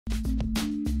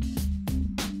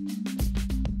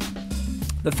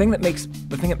The thing that makes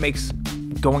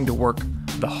going to work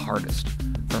the hardest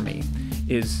for me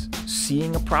is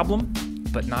seeing a problem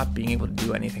but not being able to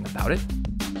do anything about it.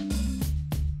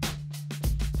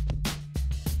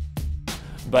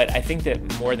 But I think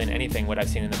that more than anything, what I've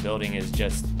seen in the building is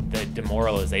just the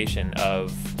demoralization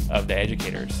of the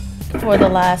educators. For the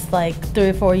last 3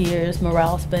 or 4 years,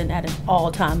 morale's been at an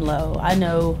all-time low. I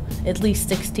know at least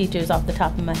 6 teachers off the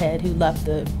top of my head who left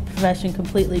the profession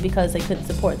completely because they couldn't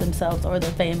support themselves or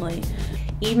their family.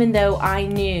 Even though I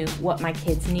knew what my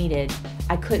kids needed,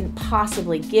 I couldn't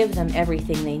possibly give them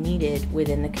everything they needed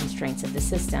within the constraints of the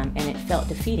system, and it felt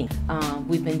defeating.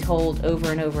 We've been told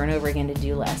over and over and over again to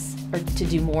do less, or to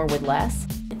do more with less,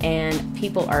 and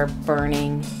people are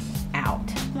burning out.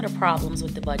 One of the problems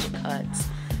with the budget cuts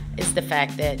is the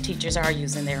fact that teachers are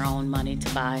using their own money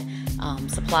to buy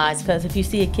supplies. Because if you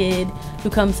see a kid who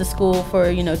comes to school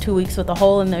for 2 weeks with a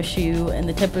hole in their shoe and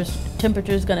the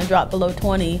temperature is going to drop below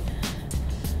 20,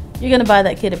 you're going to buy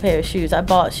that kid a pair of shoes. I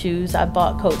bought shoes, I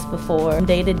bought coats before.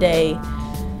 Day to day,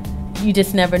 you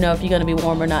just never know if you're going to be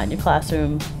warm or not in your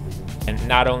classroom. And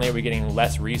not only are we getting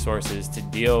less resources to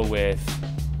deal with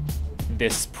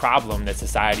this problem that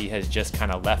society has just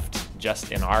kind of left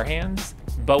just in our hands,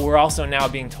 but we're also now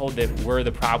being told that we're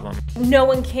the problem. No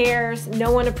one cares,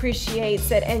 no one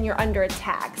appreciates it, and you're under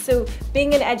attack. So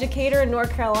being an educator in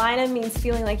North Carolina means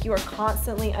feeling like you are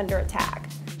constantly under attack.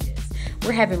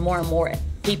 We're having more and more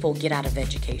people get out of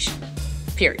education,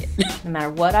 period. No matter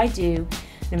what I do,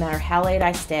 no matter how late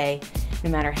I stay,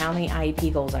 no matter how many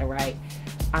IEP goals I write,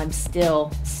 I'm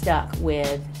still stuck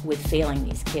with failing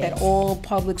these kids. That all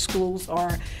public schools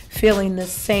are feeling the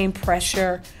same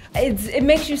pressure. It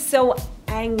makes you so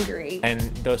angry. And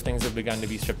those things have begun to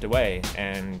be stripped away,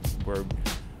 and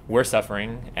we're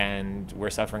suffering, and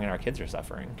our kids are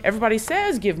suffering. Everybody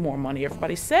says give more money,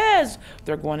 everybody says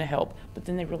they're going to help, but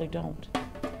then they really don't.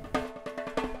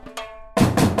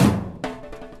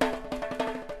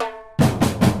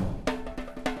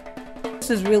 This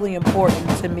is really important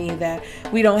to me, that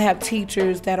we don't have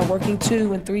teachers that are working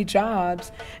 2 and 3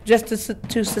 jobs just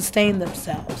to sustain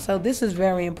themselves. So this is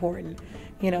very important,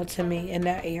 to me in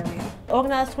that area.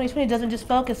 Organized 2020 doesn't just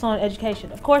focus on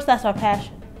education. Of course, that's our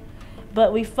passion,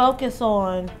 but we focus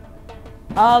on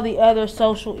all the other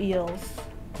social ills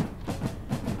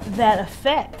that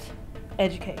affect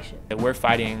education. We're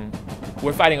fighting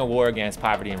a war against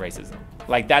poverty and racism.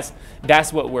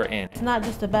 That's what we're in. It's not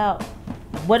just about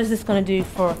what is this going to do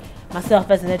for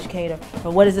myself as an educator,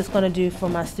 or what is this going to do for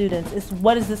my students. It's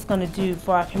what is this going to do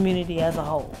for our community as a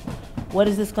whole. What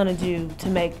is this going to do to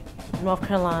make North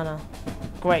Carolina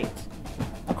great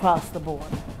across the board?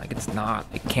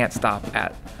 It can't stop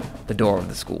at the door of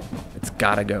the school. It's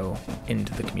gotta go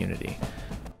into the community.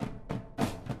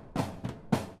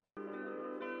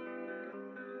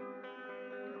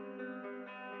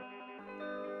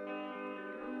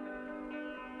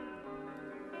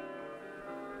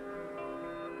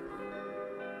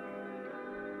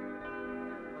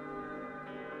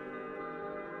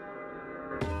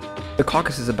 The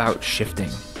caucus is about shifting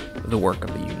the work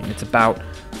of the union. It's about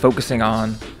focusing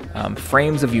on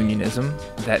frames of unionism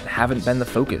that haven't been the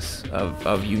focus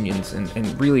of unions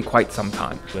in really quite some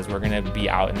time. Because we're going to be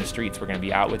out in the streets, we're going to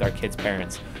be out with our kids'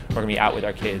 parents, we're going to be out with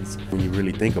our kids. When you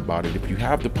really think about it, if you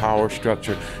have the power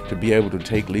structure to be able to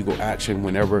take legal action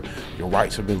whenever your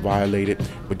rights have been violated,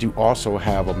 but you also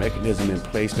have a mechanism in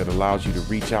place that allows you to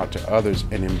reach out to others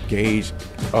and engage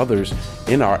others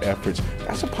in our efforts,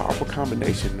 that's a powerful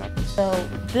combination. So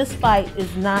this fight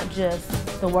is not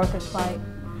just the workers' fight.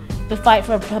 The fight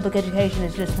for public education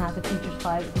is just not the teachers'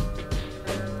 fight.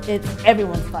 It's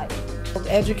everyone's fight.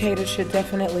 Educators should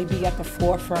definitely be at the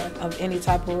forefront of any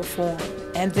type of reform.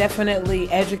 And definitely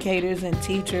educators and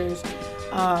teachers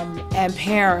and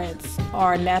parents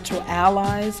are natural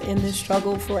allies in this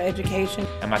struggle for education.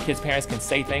 And my kids' parents can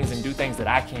say things and do things that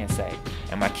I can't say.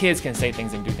 And my kids can say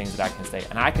things and do things that I can say.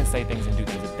 And I can say things and do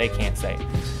things that they can't say.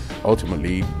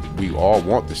 Ultimately, we all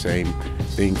want the same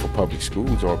thing for public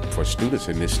schools or for students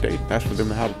in this state. That's for them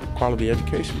to have quality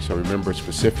education. So remember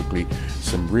specifically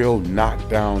some real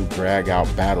knockdown,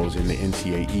 drag-out battles in the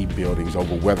NCAE buildings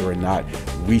over whether or not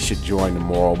we should join the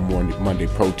Monday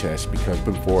protests, because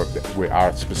before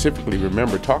I specifically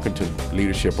remember talking to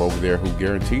leadership over there who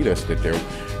guaranteed us that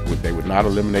they would not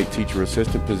eliminate teacher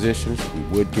assistant positions. We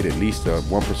would get at least a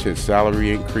 1%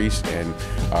 salary increase, and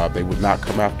they would not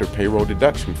come after payroll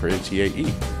deduction for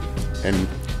NCAE. And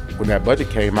when that budget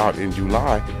came out in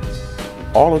July,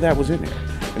 all of that was in there.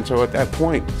 And so at that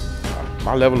point,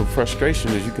 my level of frustration,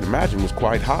 as you can imagine, was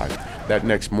quite high. That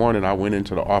next morning, I went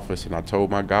into the office and I told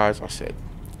my guys, I said,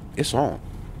 it's on.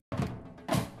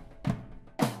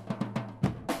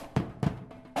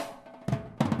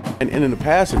 And in the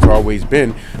past, it's always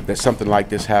been that something like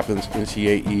this happens,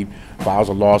 NCAE files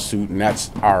a lawsuit, and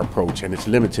that's our approach, and it's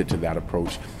limited to that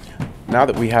approach. Now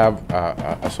that we have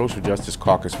a social justice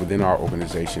caucus within our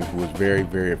organization who is very,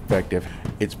 very effective,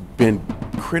 it's been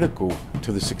critical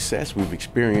to the success we've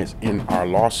experienced in our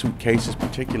lawsuit cases,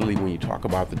 particularly when you talk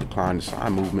about the decline to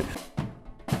sign movement.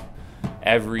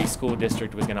 Every school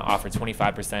district was going to offer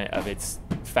 25% of its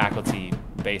faculty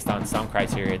based on some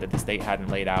criteria that the state hadn't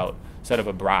laid out, sort of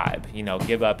a bribe. You know,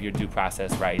 give up your due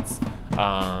process rights,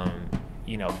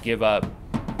 you know, give up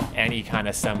any kind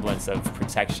of semblance of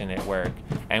protection at work,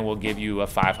 and we'll give you a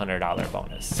 $500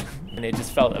 bonus. And it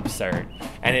just felt absurd.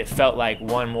 And it felt like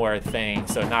one more thing.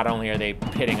 So not only are they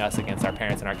pitting us against our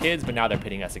parents and our kids, but now they're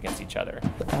pitting us against each other.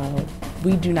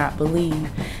 We do not believe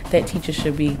that teachers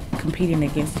should be competing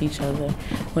against each other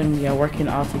when we are working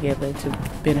all together to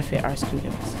benefit our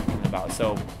students.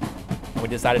 So we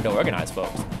decided to organize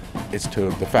folks. It's to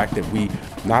the fact that we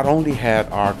not only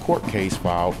had our court case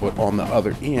filed, but on the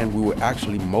other end, we were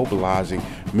actually mobilizing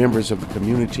members of the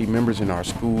community, members in our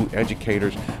school,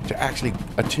 educators, to actually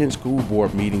attend school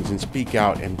board meetings and speak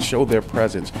out and show their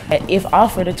presence. If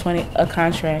offered a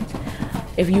contract,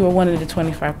 if you were one of the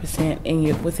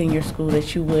 25% within your school,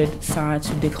 that you would sign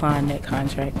to decline that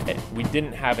contract. We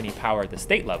didn't have any power at the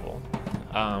state level.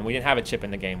 We didn't have a chip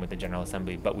in the game with the General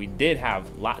Assembly, but we did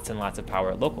have lots and lots of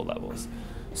power at local levels.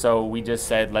 So we just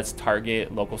said, let's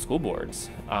target local school boards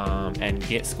and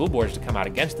get school boards to come out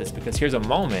against this, because here's a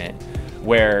moment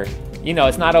where, you know,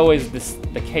 it's not always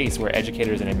the case where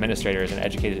educators and administrators and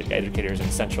educators and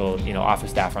central, you know, office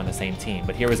staff are on the same team.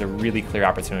 But here was a really clear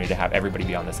opportunity to have everybody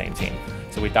be on the same team.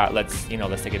 So we thought, let's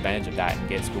take advantage of that and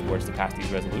get school boards to pass these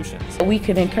resolutions. We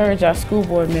could encourage our school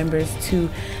board members to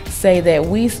say that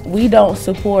we don't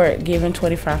support giving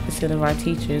 25% of our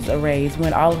teachers a raise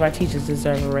when all of our teachers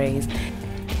deserve a raise.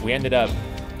 We ended up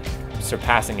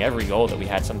surpassing every goal that we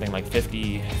had. Something like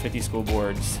 50 school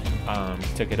boards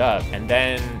took it up, and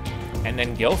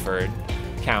then Guilford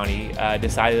County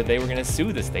decided that they were going to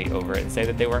sue the state over it and say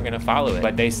that they weren't going to follow it.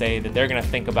 But they say that they're going to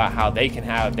think about how they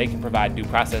can provide due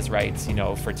process rights, you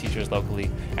know, for teachers locally,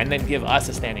 and then give us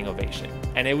a standing ovation.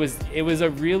 And it was a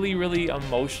really, really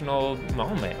emotional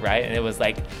moment, right? And it was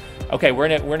like, okay, we're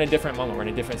in a different moment, we're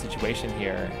in a different situation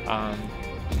here.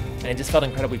 And it just felt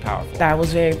incredibly powerful. I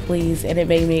was very pleased, and it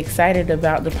made me excited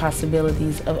about the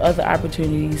possibilities of other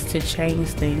opportunities to change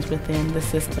things within the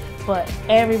system. But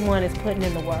everyone is putting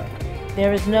in the work.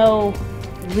 There is no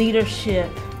leadership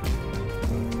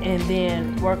and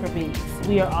then worker bees.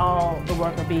 We are all the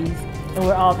worker bees, and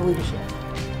we're all the leadership.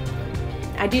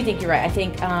 I do think you're right. I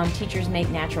think teachers make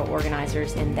natural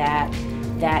organizers, and that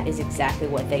is exactly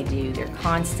what they do. They're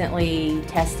constantly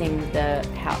testing the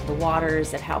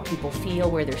waters of how people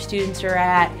feel, where their students are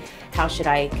at. How should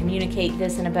I communicate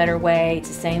this in a better way? It's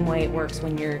the same way it works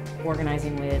when you're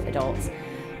organizing with adults.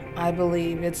 I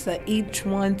believe it's a each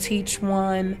one, teach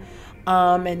one,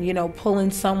 and, you know,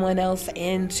 pulling someone else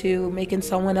into, making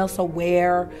someone else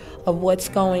aware of what's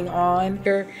going on.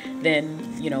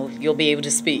 Then, you know, you'll be able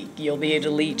to speak, you'll be able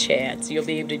to lead chats, you'll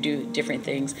be able to do different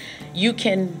things. You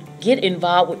can get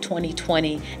involved with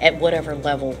 2020 at whatever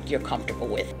level you're comfortable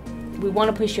with. We want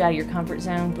to push you out of your comfort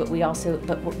zone, but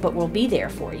but we'll be there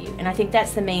for you. And I think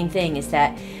that's the main thing, is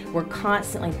that we're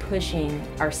constantly pushing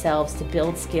ourselves to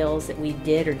build skills that we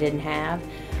did or didn't have.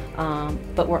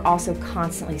 But we're also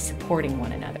constantly supporting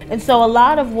one another. And so a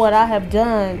lot of what I have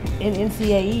done in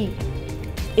NCAE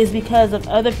is because of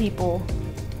other people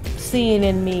seeing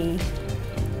in me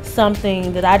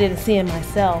something that I didn't see in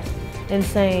myself and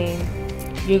saying,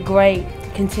 you're great,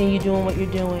 continue doing what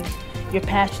you're doing. You're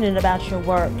passionate about your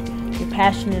work. You're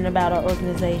passionate about our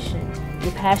organization.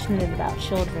 You're passionate about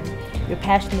children. You're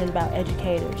passionate about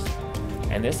educators.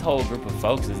 And this whole group of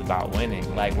folks is about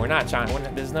winning. Like, we're not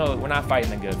fighting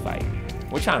the good fight.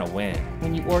 We're trying to win.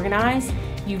 When you organize,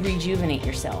 you rejuvenate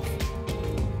yourself.